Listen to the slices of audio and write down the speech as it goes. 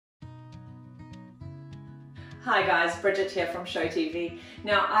Hi guys, Bridget here from Show TV.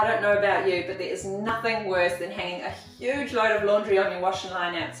 Now, I don't know about you, but there is nothing worse than hanging a huge load of laundry on your washing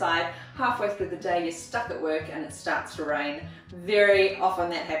line outside. Halfway through the day, you're stuck at work and it starts to rain. Very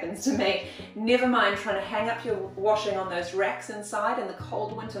often that happens to me. Never mind trying to hang up your washing on those racks inside in the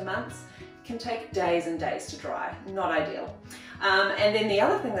cold winter months. It can take days and days to dry. Not ideal. And then the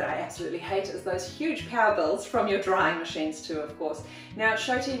other thing that I absolutely hate is those huge power bills from your drying machines too, of course. Now at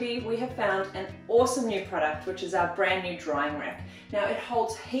Show TV, we have found an awesome new product, which is our brand new drying rack. Now it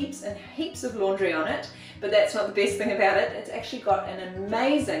holds heaps and heaps of laundry on it, but that's not the best thing about it. It's actually got an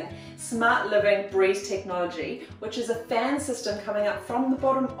amazing smart living breeze technology, which is a fan system coming up from the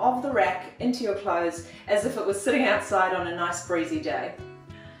bottom of the rack into your clothes as if it was sitting outside on a nice breezy day.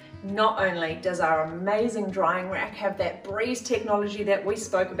 Not only does our amazing drying rack have that breeze technology that we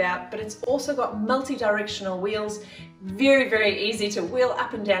spoke about, but it's also got multi-directional wheels, very, very easy to wheel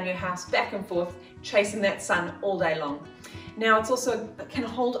up and down your house, back and forth, chasing that sun all day long. Now it can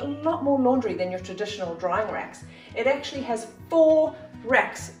hold a lot more laundry than your traditional drying racks. It actually has 4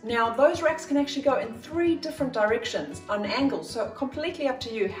 racks. Now those racks can actually go in 3 different directions on angles, so completely up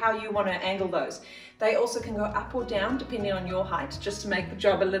to you how you want to angle those. They also can go up or down depending on your height, just to make the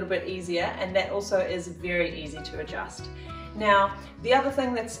job a little bit easier, and that also is very easy to adjust. Now, the other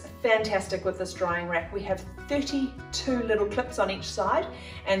thing that's fantastic with this drying rack, we have 32 little clips on each side,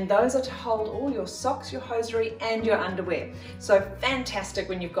 and those are to hold all your socks, your hosiery, and your underwear. So fantastic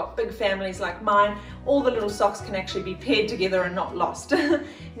when you've got big families like mine, all the little socks can actually be paired together and not lost.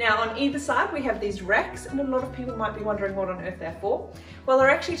 Now on either side we have these racks, and a lot of people might be wondering what on earth they're for. Well, they're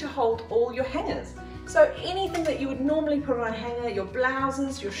actually to hold all your hangers. So anything that you would normally put on a hanger, your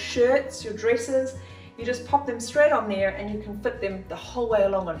blouses, your shirts, your dresses, you just pop them straight on there and you can fit them the whole way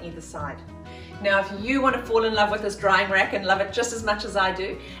along on either side. Now if you want to fall in love with this drying rack and love it just as much as I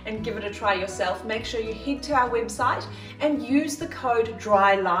do and give it a try yourself, make sure you head to our website and use the code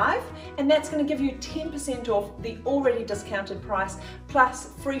DRYLIVE, and that's going to give you 10% off the already discounted price plus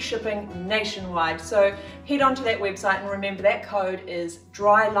free shipping nationwide. So head on to that website and remember that code is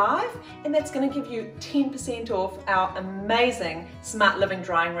DRYLIVE, and that's going to give you 10% off our amazing Smart Living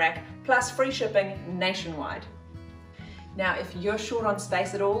drying rack plus free shipping nationwide. Now, if you're short on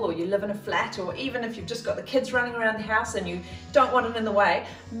space at all, or you live in a flat, or even if you've just got the kids running around the house and you don't want it in the way,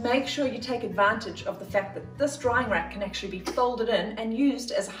 make sure you take advantage of the fact that this drying rack can actually be folded in and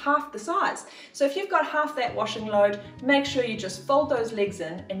used as half the size. So if you've got half that washing load, make sure you just fold those legs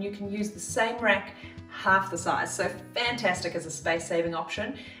in and you can use the same rack half the size. So fantastic as a space-saving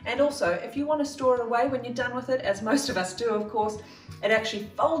option. And also, if you want to store it away when you're done with it, as most of us do of course, it actually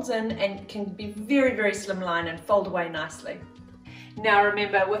folds in and can be very slimline and fold away nicely. Now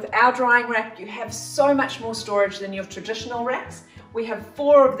remember, with our drying rack you have so much more storage than your traditional racks. We have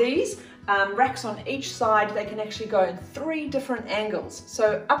 4 of these racks on each side. They can actually go in 3 different angles,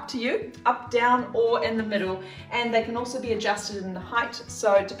 so up to you, up, down, or in the middle, and they can also be adjusted in the height,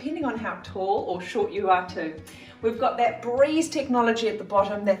 so depending on how tall or short you are too. We've got that breeze technology at the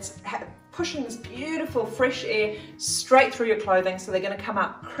bottom that's pushing this beautiful fresh air straight through your clothing, so they're going to come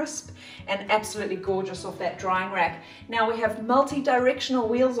out crisp and absolutely gorgeous off that drying rack. Now we have multi-directional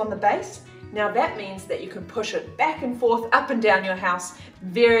wheels on the base. Now that means that you can push it back and forth, up and down your house,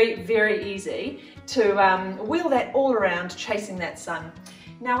 very easy to wheel that all around, chasing that sun.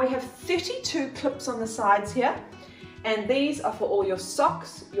 Now we have 32 clips on the sides here, and these are for all your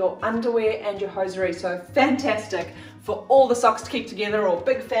socks, your underwear, and your hosiery, so fantastic for all the socks to keep together, or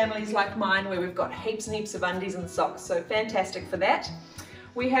big families like mine where we've got heaps and heaps of undies and socks, so fantastic for that.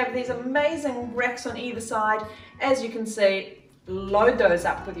 We have these amazing racks on either side. As you can see, load those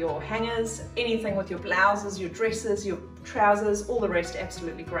up with your hangers, anything with your blouses, your dresses, your trousers, all the rest,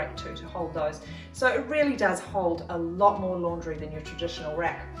 absolutely great too to hold those. So it really does hold a lot more laundry than your traditional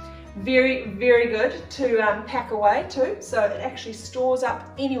rack. Very good to pack away too, so it actually stores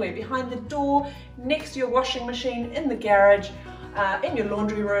up anywhere, behind the door, next to your washing machine, in the garage, in your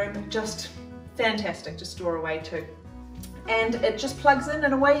laundry room. Just fantastic to store away too. And it just plugs in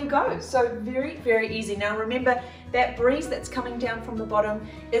and away you go. So very easy. Now remember, that breeze that's coming down from the bottom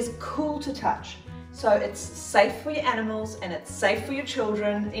is cool to touch. So it's safe for your animals and it's safe for your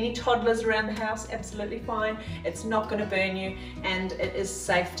children. Any toddlers around the house, absolutely fine. It's not going to burn you, and it is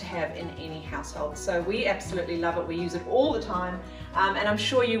safe to have in any household. So we absolutely love it. We use it all the time, and I'm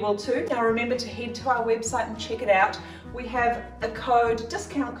sure you will too. Now remember to head to our website and check it out. We have a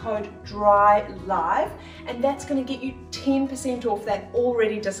discount code DRYLIVE, and that's going to get you 10% off that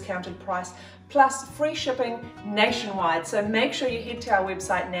already discounted price plus free shipping nationwide. So make sure you head to our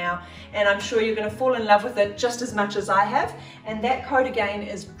website now, and I'm sure you're going to fall in love with it just as much as I have. And that code again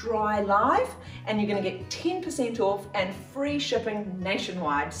is DRYLIVE, and you're going to get 10% off and free shipping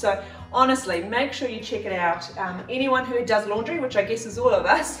nationwide. So honestly, make sure you check it out. Anyone who does laundry, which I guess is all of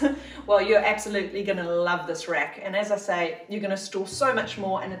us, well, you're absolutely going to love this rack. And as I say, you're going to store so much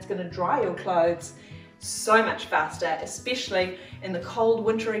more, and it's going to dry your clothes so much faster, especially in the cold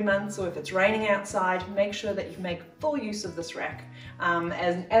wintry months, or if it's raining outside. Make sure that you make full use of this rack.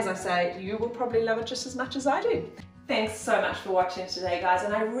 As I say, you will probably love it just as much as I do. Thanks so much for watching today, guys,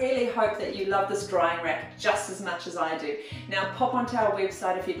 and I really hope that you love this drying rack just as much as I do. Now pop onto our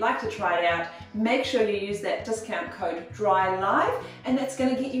website if you'd like to try it out. Make sure you use that discount code DRYLIVE, and that's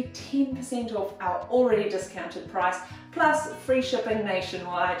going to get you 10% off our already discounted price, plus free shipping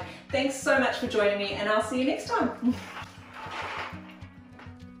nationwide. Thanks so much for joining me, and I'll see you next time.